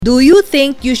Do you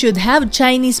think you should have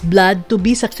Chinese blood to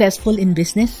be successful in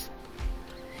business?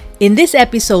 In this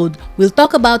episode, we'll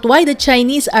talk about why the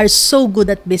Chinese are so good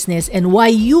at business and why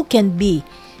you can be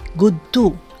good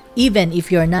too, even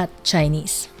if you're not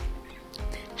Chinese.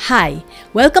 Hi,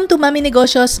 welcome to Mami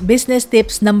Negosyo's Business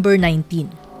Tips number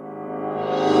 19.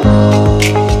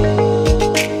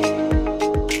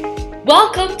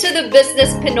 Welcome to the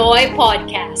Business Pinoy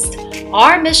podcast.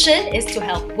 Our mission is to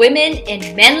help women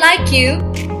and men like you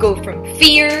go from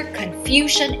fear,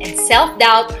 confusion, and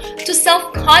self-doubt to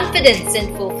self-confidence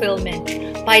and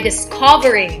fulfillment by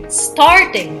discovering,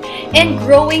 starting, and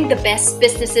growing the best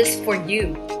businesses for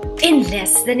you in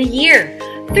less than a year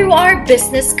through our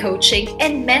business coaching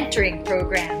and mentoring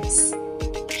programs.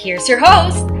 Here's your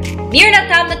host, Mirna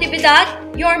Tam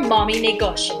Natividad, your Mommy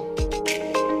Negosyo.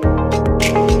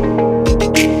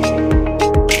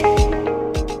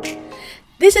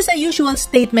 This is a usual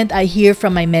statement I hear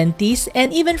from my mentees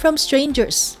and even from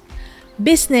strangers.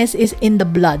 Business is in the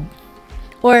blood.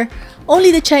 Or,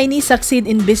 only the Chinese succeed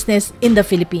in business in the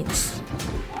Philippines.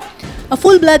 A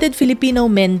full-blooded Filipino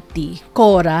mentee,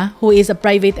 Cora, who is a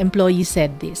private employee,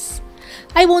 said this.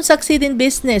 I won't succeed in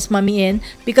business, Mami En,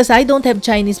 because I don't have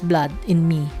Chinese blood in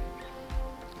me.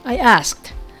 I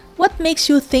asked, what makes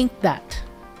you think that?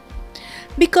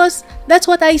 Because that's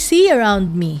what I see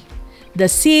around me. The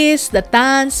Sis, the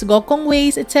Tans, Gokong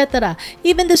Ways, etc.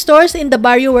 Even the stores in the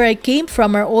barrio where I came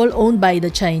from are all owned by the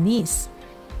Chinese.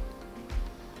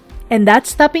 And that's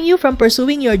stopping you from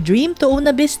pursuing your dream to own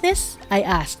a business? I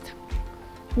asked.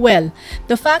 Well,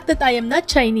 the fact that I am not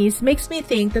Chinese makes me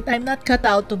think that I'm not cut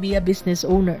out to be a business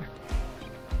owner.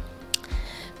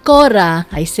 Cora,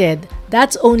 I said,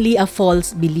 that's only a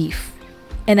false belief.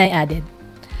 And I added,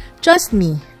 trust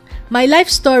me. My life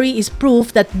story is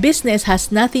proof that business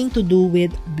has nothing to do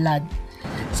with blood.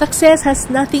 Success has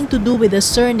nothing to do with a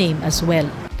surname as well.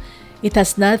 It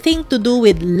has nothing to do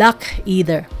with luck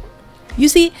either. You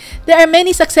see, there are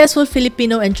many successful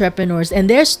Filipino entrepreneurs and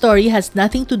their story has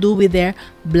nothing to do with their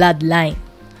bloodline.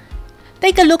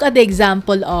 Take a look at the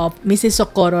example of Mrs.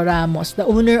 Socorro Ramos, the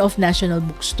owner of National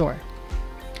Bookstore.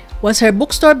 Was her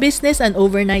bookstore business an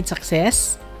overnight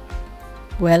success?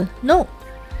 Well, no.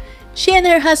 She and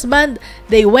her husband,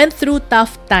 they went through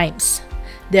tough times.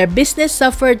 Their business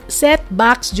suffered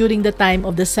setbacks during the time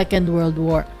of the Second World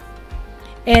War.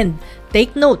 And,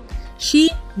 take note, she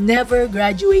never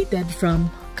graduated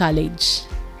from college.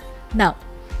 Now,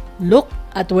 look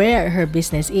at where her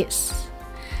business is.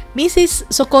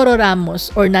 Mrs. Socorro Ramos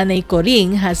or Nanay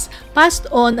Coring has passed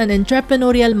on an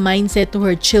entrepreneurial mindset to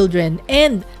her children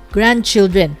and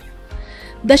grandchildren.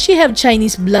 Does she have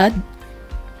Chinese blood?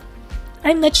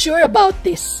 I'm not sure about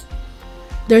this.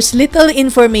 There's little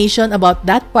information about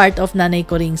that part of Nanay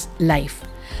Coring's life,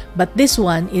 but this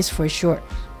one is for sure.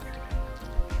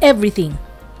 Everything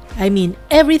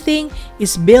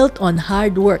is built on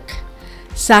hard work,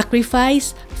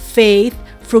 sacrifice, faith,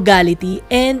 frugality,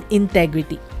 and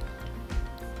integrity.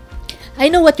 I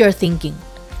know what you're thinking.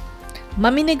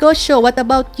 Mami Negosyo, what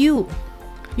about you?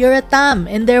 You're a Tam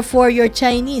and therefore you're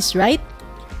Chinese, right?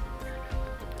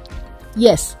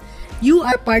 Yes. You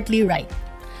are partly right.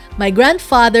 My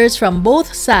grandfathers from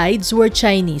both sides were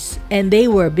Chinese and they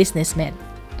were businessmen.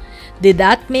 Did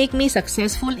that make me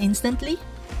successful instantly?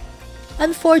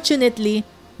 Unfortunately,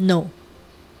 no.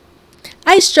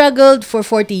 I struggled for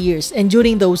 40 years and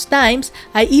during those times,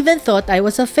 I even thought I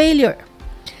was a failure.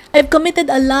 I've committed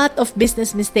a lot of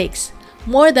business mistakes,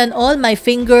 more than all my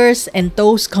fingers and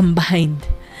toes combined.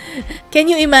 Can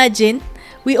you imagine?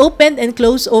 We opened and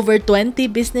closed over 20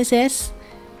 businesses.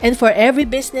 And for every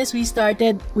business we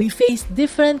started, we faced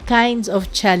different kinds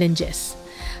of challenges.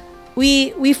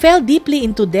 We fell deeply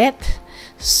into debt,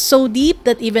 so deep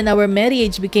that even our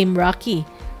marriage became rocky.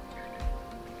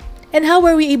 And how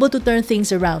were we able to turn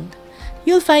things around?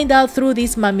 You'll find out through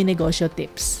these Mami Negosyo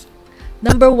tips.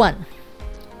 Number 1,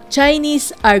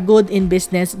 Chinese are good in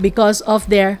business because of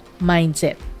their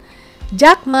mindset.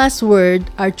 Jack Ma's words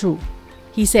are true.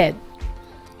 He said,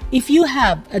 if you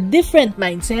have a different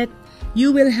mindset,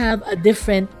 you will have a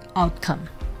different outcome.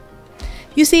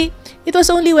 You see, it was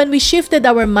only when we shifted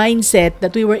our mindset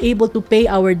that we were able to pay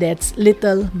our debts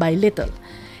little by little.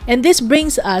 And this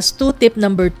brings us to tip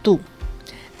number 2.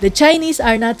 The Chinese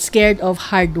are not scared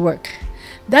of hard work.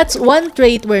 That's one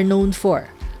trait we're known for,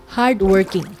 hard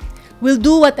working. We'll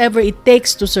do whatever it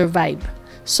takes to survive.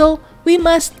 So, we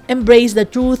must embrace the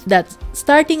truth that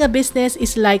starting a business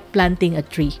is like planting a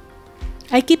tree.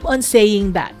 I keep on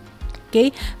saying that.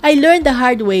 Okay? I learned the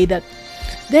hard way that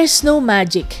there's no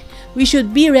magic. We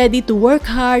should be ready to work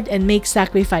hard and make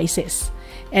sacrifices.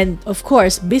 And of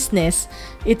course, business,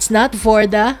 it's not for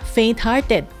the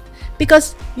faint-hearted.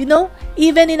 Because,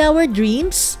 even in our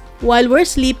dreams, while we're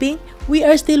sleeping, we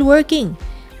are still working.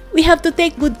 We have to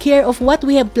take good care of what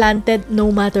we have planted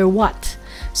no matter what,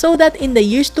 so that in the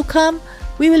years to come,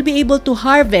 we will be able to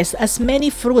harvest as many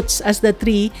fruits as the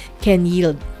tree can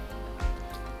yield.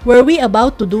 Were we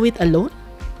about to do it alone?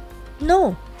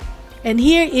 No. And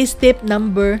here is tip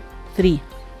number 3.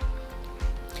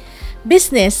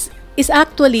 Business is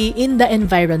actually in the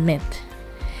environment.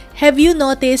 Have you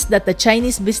noticed that the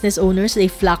Chinese business owners, they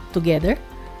flock together?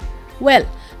 Well,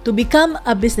 to become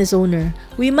a business owner,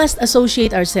 we must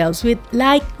associate ourselves with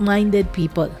like-minded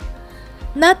people.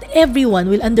 Not everyone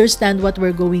will understand what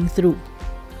we're going through.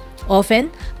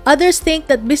 Often, others think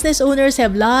that business owners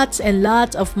have lots and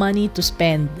lots of money to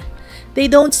spend. They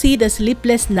don't see the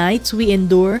sleepless nights we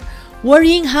endure,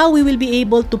 worrying how we will be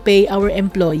able to pay our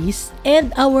employees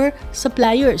and our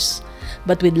suppliers.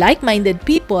 But with like-minded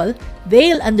people,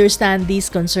 they'll understand these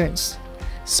concerns,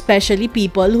 especially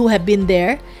people who have been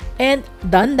there and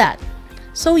done that.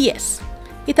 So yes,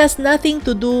 it has nothing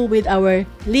to do with our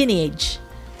lineage.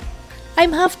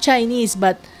 I'm half Chinese,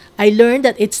 but I learned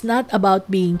that it's not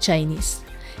about being Chinese.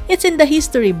 It's in the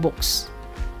history books.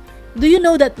 Do you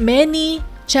know that many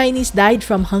Chinese died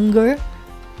from hunger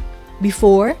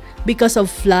before because of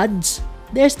floods?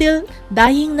 They're still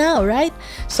dying now, right?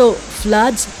 So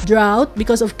floods, drought,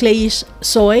 because of clayish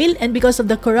soil, and because of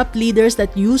the corrupt leaders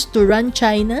that used to run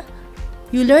China.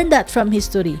 You learn that from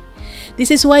history.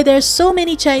 This is why there are so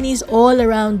many Chinese all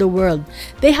around the world.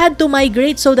 They had to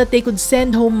migrate so that they could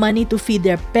send home money to feed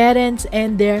their parents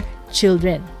and their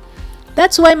children.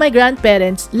 That's why my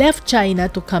grandparents left China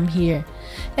to come here.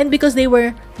 And because they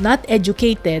were not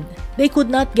educated, they could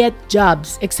not get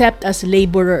jobs except as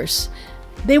laborers.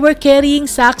 They were carrying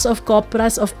sacks of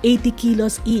copras of 80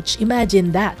 kilos each.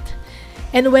 Imagine that.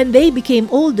 And when they became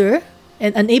older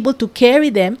and unable to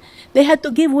carry them, they had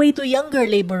to give way to younger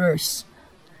laborers.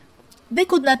 They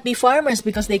could not be farmers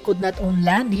because they could not own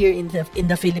land here in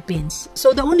the Philippines.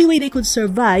 So the only way they could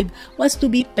survive was to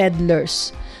be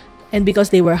peddlers. And because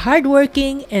they were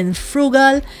hardworking and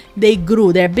frugal, they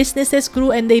grew. Their businesses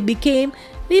grew and they became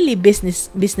really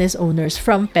business owners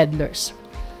from peddlers.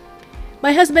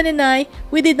 My husband and I,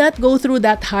 we did not go through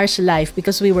that harsh life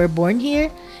because we were born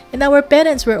here and our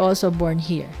parents were also born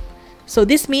here. So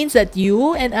this means that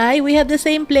you and I, we have the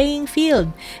same playing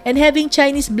field. And having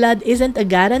Chinese blood isn't a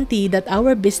guarantee that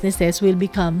our businesses will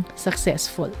become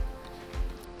successful.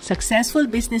 Successful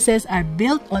businesses are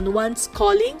built on one's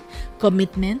calling,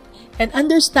 commitment, and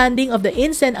understanding of the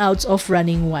ins and outs of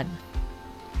running one.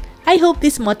 I hope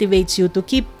this motivates you to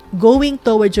keep going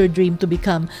towards your dream to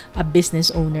become a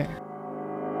business owner.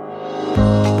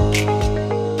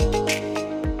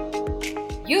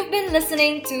 You've been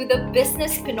listening to the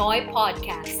Business Pinoy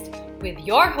podcast with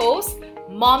your host,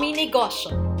 Mommy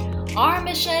Negosyo. Our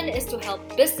mission is to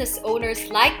help business owners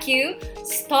like you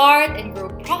start and grow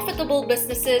profitable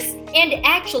businesses and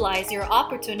actualize your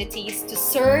opportunities to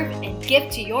serve and give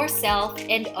to yourself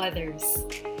and others.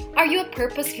 Are you a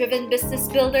purpose-driven business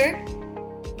builder?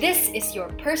 This is your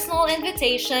personal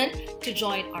invitation to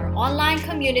join our online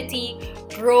community,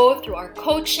 grow through our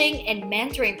coaching and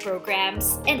mentoring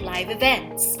programs and live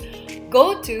events.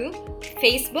 Go to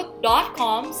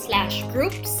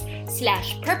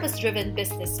facebook.com/groups/purpose-driven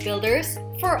business builders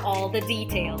for all the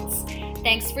details.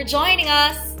 Thanks for joining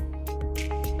us.